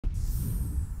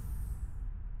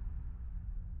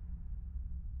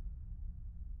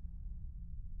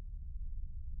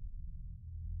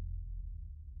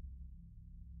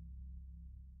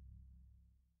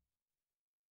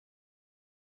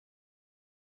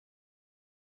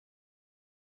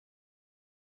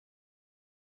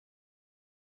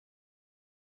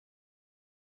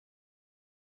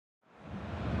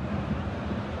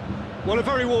Well, a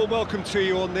very warm welcome to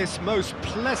you on this most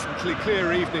pleasantly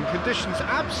clear evening. Conditions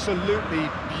absolutely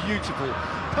beautiful.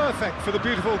 Perfect for the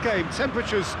beautiful game.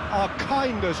 Temperatures are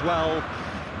kind as well.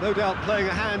 No doubt playing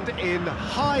a hand in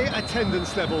high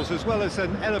attendance levels as well as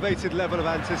an elevated level of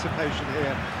anticipation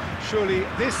here. Surely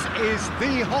this is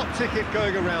the hot ticket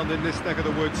going around in this neck of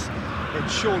the woods. It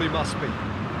surely must be. The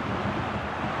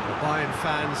Bayern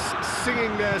fans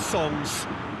singing their songs.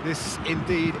 This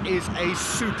indeed is a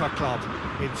super club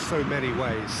in so many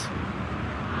ways.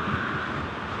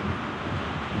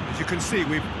 As you can see,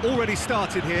 we've already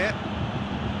started here.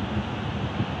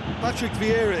 Patrick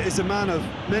Vieira is a man of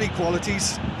many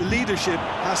qualities. The leadership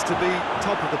has to be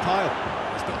top of the pile.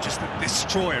 He's not just a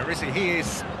destroyer, is he? He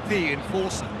is the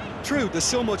enforcer. True, there's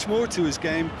so much more to his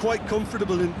game. Quite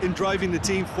comfortable in driving the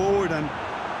team forward, and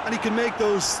he can make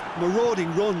those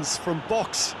marauding runs from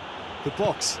box to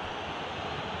box.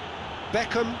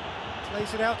 Beckham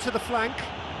plays it out to the flank.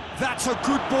 That's a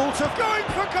good ball to going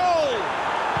for goal!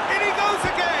 In he goes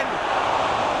again!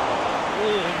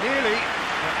 Oh, nearly,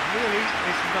 but nearly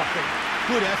is nothing.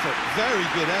 Good effort, very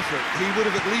good effort. He would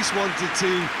have at least wanted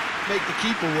to make the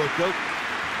keeper work, though.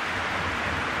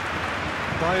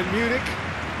 Bayern Munich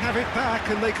have it back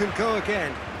and they can go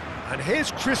again. And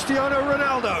here's Cristiano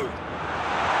Ronaldo.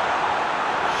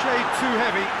 Shade too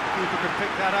heavy, keeper can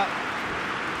pick that up.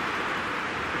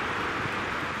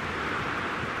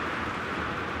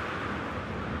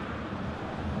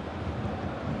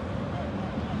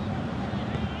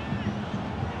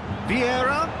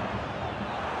 Vieira,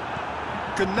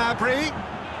 Gnabry,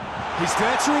 he's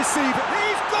there to receive it,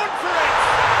 he's gone for it!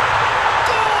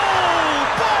 Goal!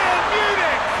 Bayern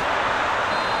Munich!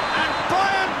 And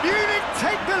Bayern Munich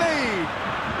take the lead!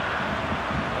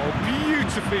 Oh,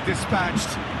 beautifully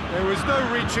dispatched, there was no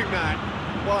reaching that.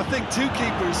 Well, I think two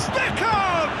keepers.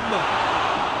 Beckham!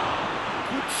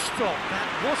 Good stop, that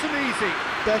wasn't easy.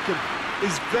 Beckham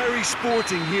is very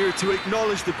sporting here to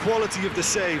acknowledge the quality of the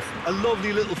save. A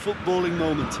lovely little footballing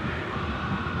moment.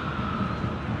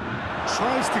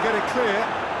 Tries to get it clear.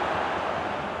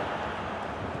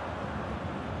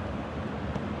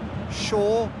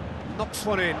 Shaw knocks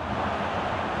one in.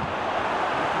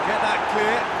 Get that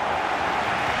clear.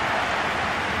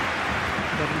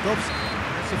 Lewandowski,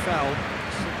 that's a foul.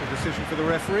 Simple decision for the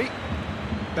referee.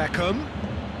 Beckham.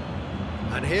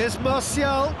 And here's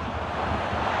Martial.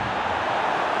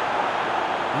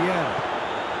 Yeah.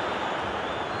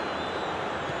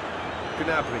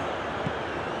 Gnabry.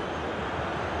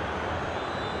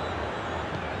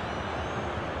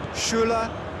 Schüller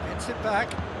gets it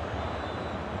back.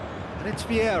 And it's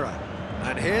Vieira.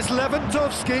 And here's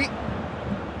Lewandowski.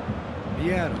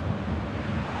 Vieira.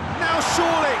 Now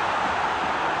surely!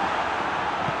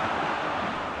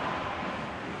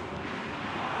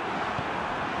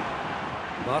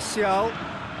 Martial.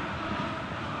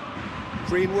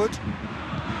 Greenwood.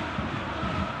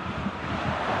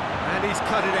 And he's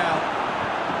cut it out.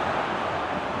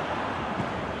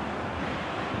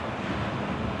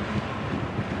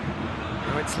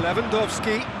 Now it's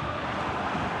Lewandowski.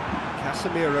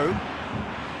 Casemiro.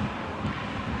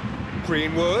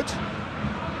 Greenwood.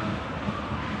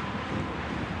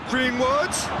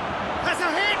 Greenwood has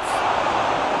a hit!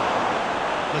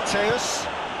 Mateus.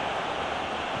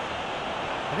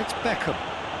 And it's Beckham.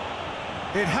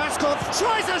 It has got...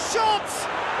 tries a shot!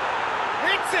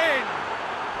 It's in!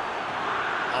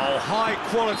 Oh,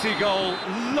 high-quality goal,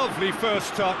 lovely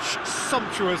first touch,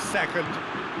 sumptuous second.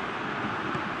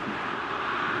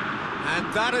 And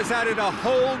that has added a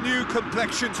whole new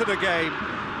complexion to the game.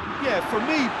 Yeah, for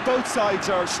me, both sides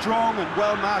are strong and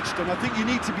well-matched, and I think you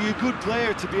need to be a good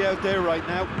player to be out there right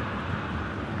now.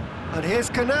 And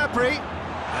here's Gnabry,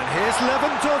 and here's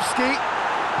Lewandowski.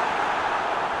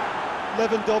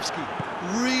 Lewandowski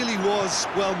really was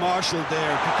well-marshalled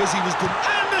there because he was good.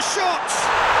 And the shot!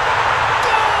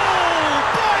 Goal!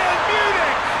 Bayern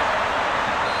Munich!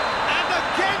 And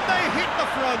again they hit the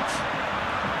front.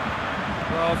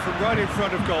 Well, from right in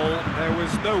front of goal, there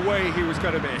was no way he was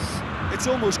going to miss. It's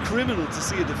almost criminal to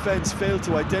see a defence fail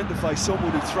to identify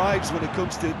someone who thrives when it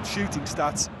comes to shooting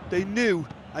stats. They knew,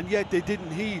 and yet they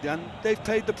didn't heed, and they've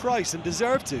paid the price and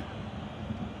deserve to.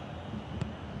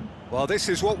 Well, this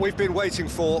is what we've been waiting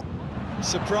for.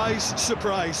 Surprise,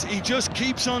 surprise. He just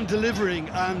keeps on delivering,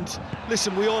 and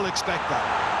listen, we all expect that.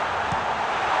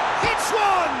 Hits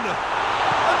one!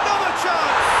 Another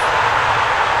chance!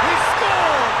 He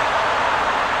scored!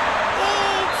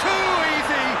 All too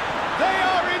easy! They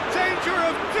are in danger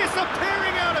of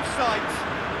disappearing out of sight!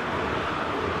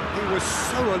 He was was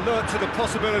so alert to the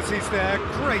possibilities there.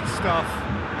 Great stuff.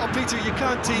 Oh, Peter, you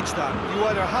can't teach that. You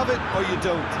either have it or you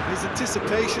don't. His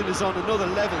anticipation is on another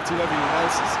level to everyone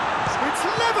else's. It's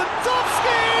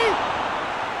Lewandowski!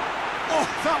 Oh,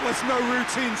 that was no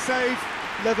routine save.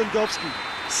 Lewandowski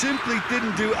simply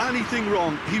didn't do anything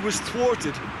wrong. He was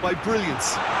thwarted by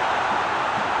brilliance.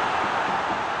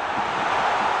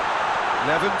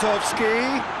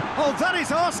 Lewandowski. Oh, that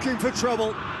is asking for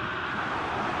trouble.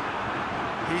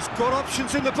 He's got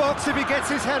options in the box if he gets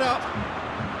his head up.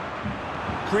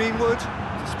 Greenwood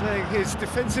displaying his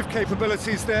defensive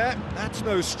capabilities there. That's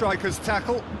no striker's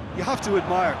tackle. You have to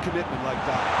admire commitment like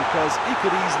that, because he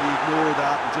could easily ignore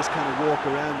that and just kind of walk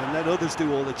around and let others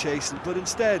do all the chasing, but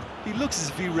instead he looks as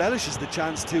if he relishes the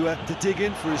chance to dig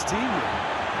in for his team here.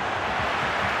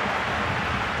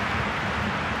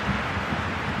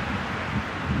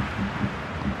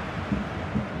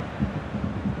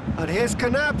 And here's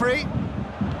Canabry.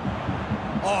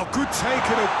 Oh, good take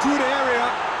in a good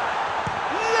area.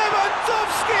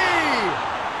 Lewandowski!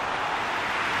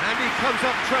 And he comes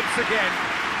up trumps again.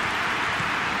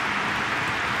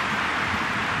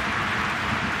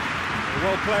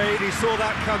 Well played, he saw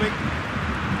that coming.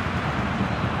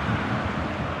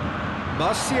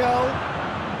 Martial.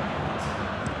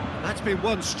 That's been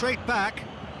won straight back.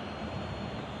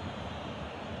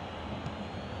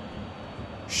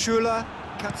 Schuller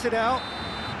cuts it out.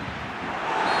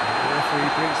 The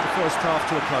referee brings the first half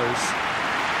to a close.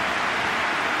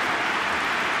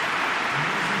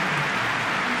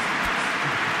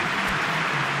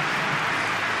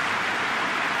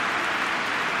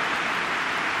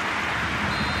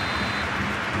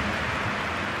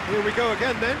 Here we go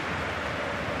again then.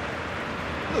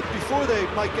 Look, before they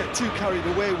might get too carried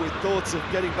away with thoughts of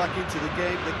getting back into the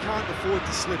game, they can't afford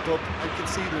to slip up and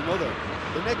concede another.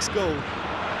 The next goal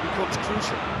becomes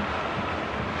crucial.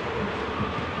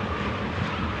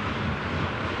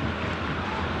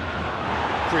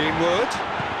 Greenwood.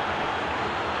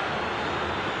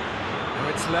 Now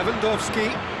it's Lewandowski.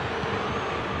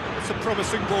 It's a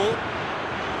promising ball.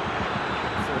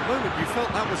 For a moment you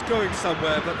felt that was going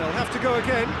somewhere, but they'll have to go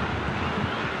again.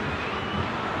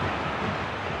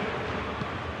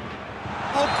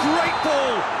 Oh, great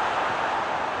ball!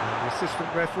 And the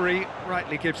assistant referee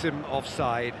rightly gives him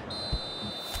offside.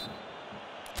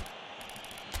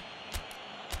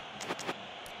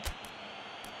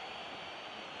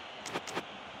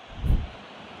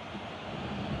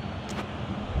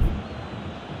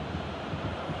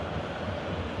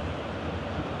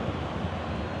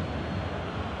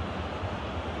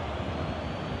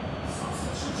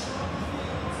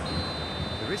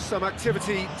 There is some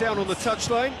activity down on the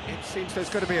touchline. It seems there's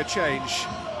going to be a change.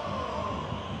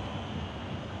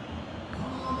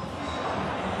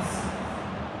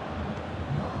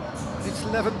 It's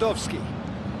Lewandowski.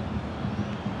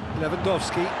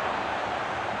 Lewandowski.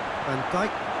 Van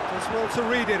Dijk does well to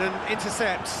read it and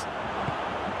intercepts.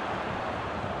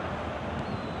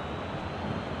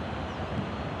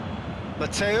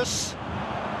 Mateus.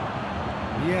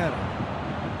 Vieira.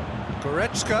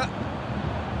 Goretzka.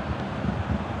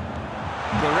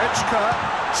 Goretzka,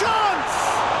 chance!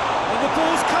 And the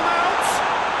ball's come out!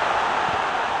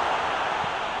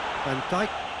 Van Dijk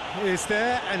is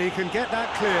there, and he can get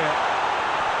that clear.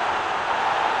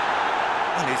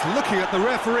 And he's looking at the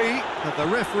referee, and the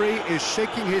referee is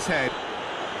shaking his head.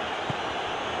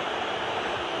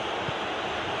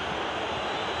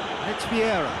 It's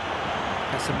Vieira.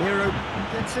 Casemiro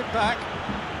gets it back.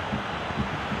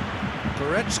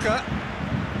 Goretzka.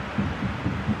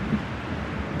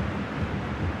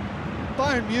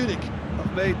 Bayern Munich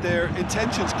have made their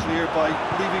intentions clear by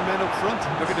leaving men up front.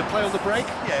 Looking to play on the break?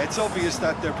 Yeah, it's obvious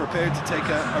that they're prepared to take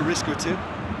a risk or two.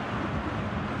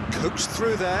 Coaxed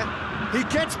through there. He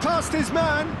gets past his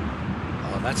man.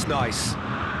 Oh, that's nice.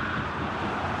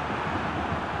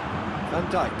 Van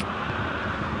Dijk.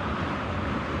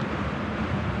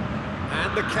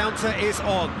 And the counter is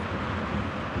on.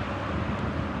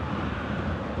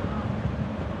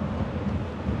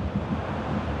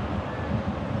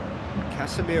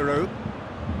 Casemiro.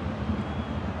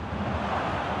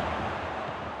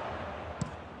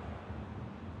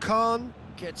 Khan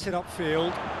gets it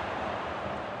upfield.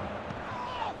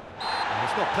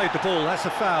 He's not played the ball, that's a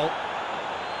foul.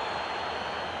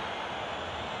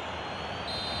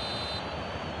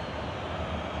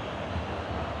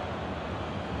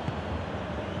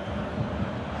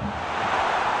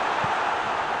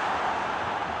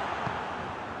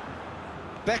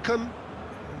 Beckham,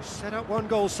 who's set up one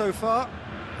goal so far,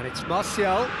 and it's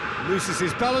Martial, loses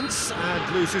his balance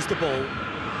and loses the ball.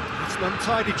 It's an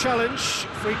untidy challenge,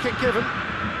 free kick given.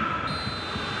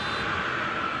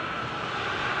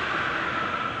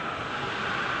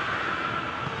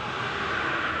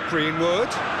 Greenwood.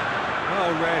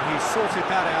 Oh, Red, he sorted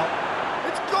that out.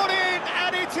 It's got in,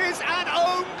 and it is an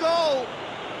own goal!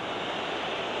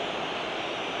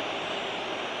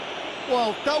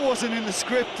 Well, that wasn't in the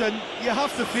script, and you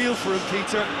have to feel for him,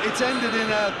 Peter. It's ended in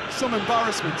some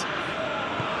embarrassment.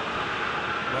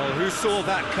 Well, who saw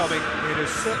that coming? It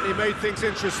has certainly made things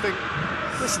interesting.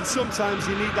 Listen, sometimes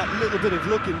you need that little bit of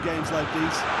luck in games like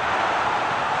these.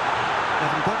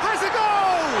 Has a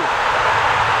goal!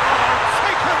 Oh,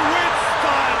 taken with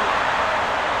style!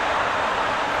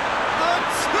 A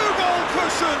two-goal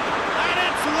cushion, and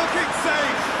it's looking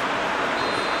safe!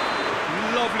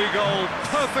 Lovely goal,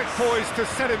 perfect poise to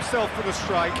set himself for the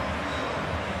strike.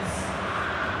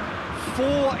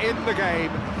 4 in the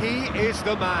game, he is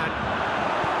the man.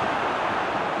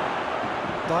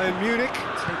 Bayern Munich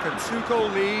take a 2-goal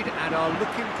lead and are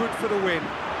looking good for the win.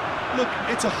 Look,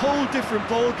 it's a whole different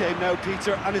ball game now,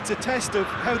 Peter, and it's a test of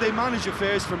how they manage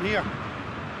affairs from here.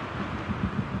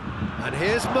 And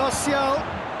here's Martial.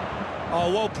 Oh,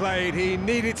 well played, he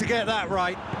needed to get that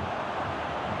right.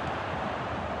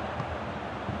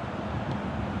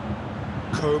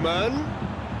 Koeman,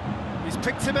 he's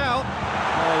picked him out.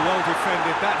 Oh, well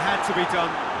defended, that had to be done.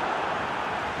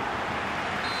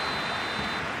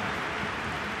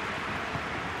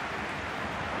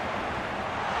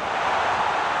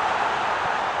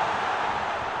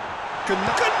 Gnabry!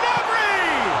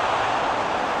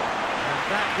 And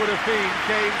that would have been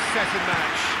game, set and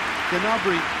match.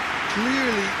 Gnabry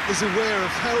clearly is aware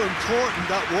of how important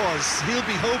that was. He'll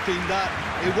be hoping that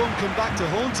it won't come back to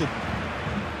haunt him.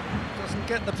 Doesn't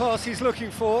get the pass he's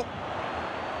looking for.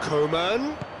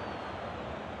 Koeman.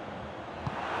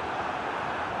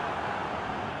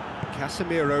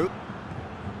 Casemiro.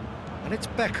 And it's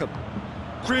Beckham.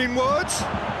 Greenwood.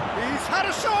 He's had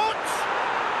a shot!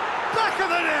 Back of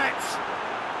the net!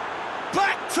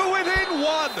 Back to within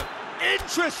 1!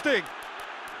 Interesting!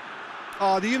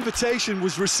 Oh, the invitation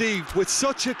was received with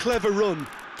such a clever run,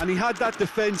 and he had that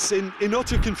defence in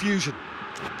utter confusion.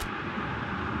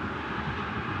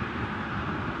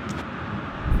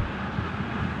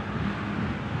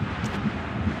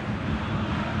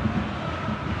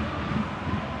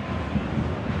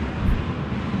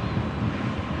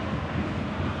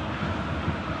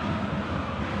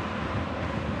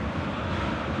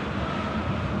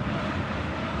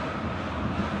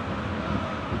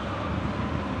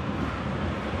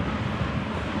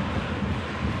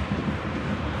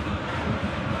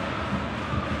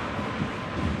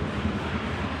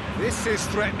 This is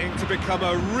threatening to become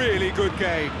a really good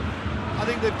game. I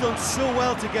think they've done so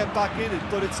well to get back in it,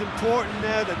 but it's important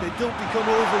now that they don't become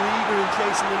over-eager in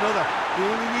chasing another. They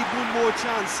only need one more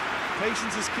chance.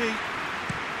 Patience is key.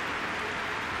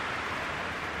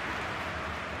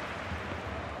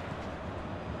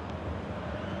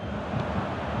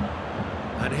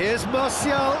 And here's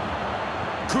Martial.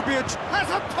 Kubic has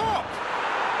a pop!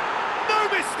 No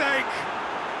mistake!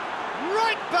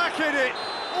 Right back in it!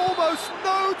 Almost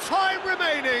no time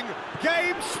remaining.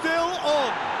 Game still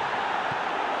on.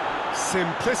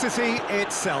 Simplicity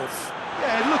itself.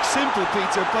 Yeah, it looks simple,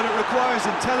 Peter, but it requires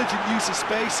intelligent use of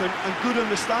space and good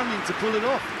understanding to pull it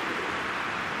off.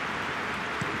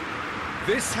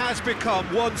 This has become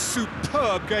one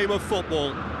superb game of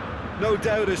football. No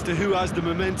doubt as to who has the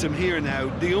momentum here now.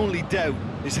 The only doubt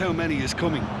is how many is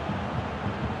coming.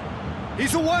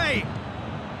 He's away!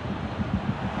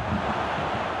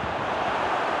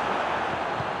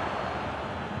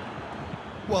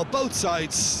 Well, both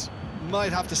sides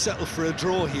might have to settle for a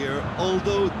draw here,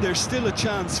 although there's still a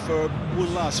chance for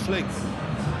one last fling.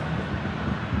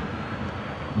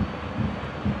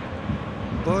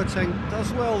 Boateng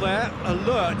does well there,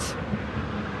 alert.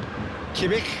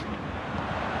 Kimmich.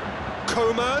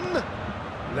 Koeman.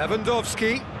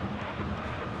 Lewandowski.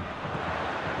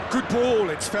 Good ball,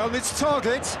 it's found its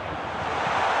target.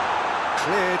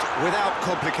 Cleared without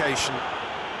complication.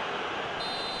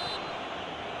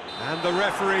 And the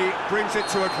referee brings it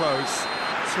to a close.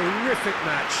 Terrific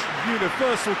match,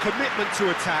 universal commitment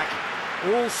to attack,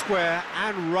 all square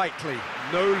and rightly,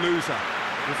 no loser.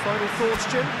 Your final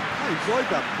thoughts, Jim? I enjoyed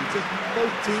that, Peter.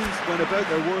 Both teams went about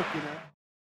their work, you know.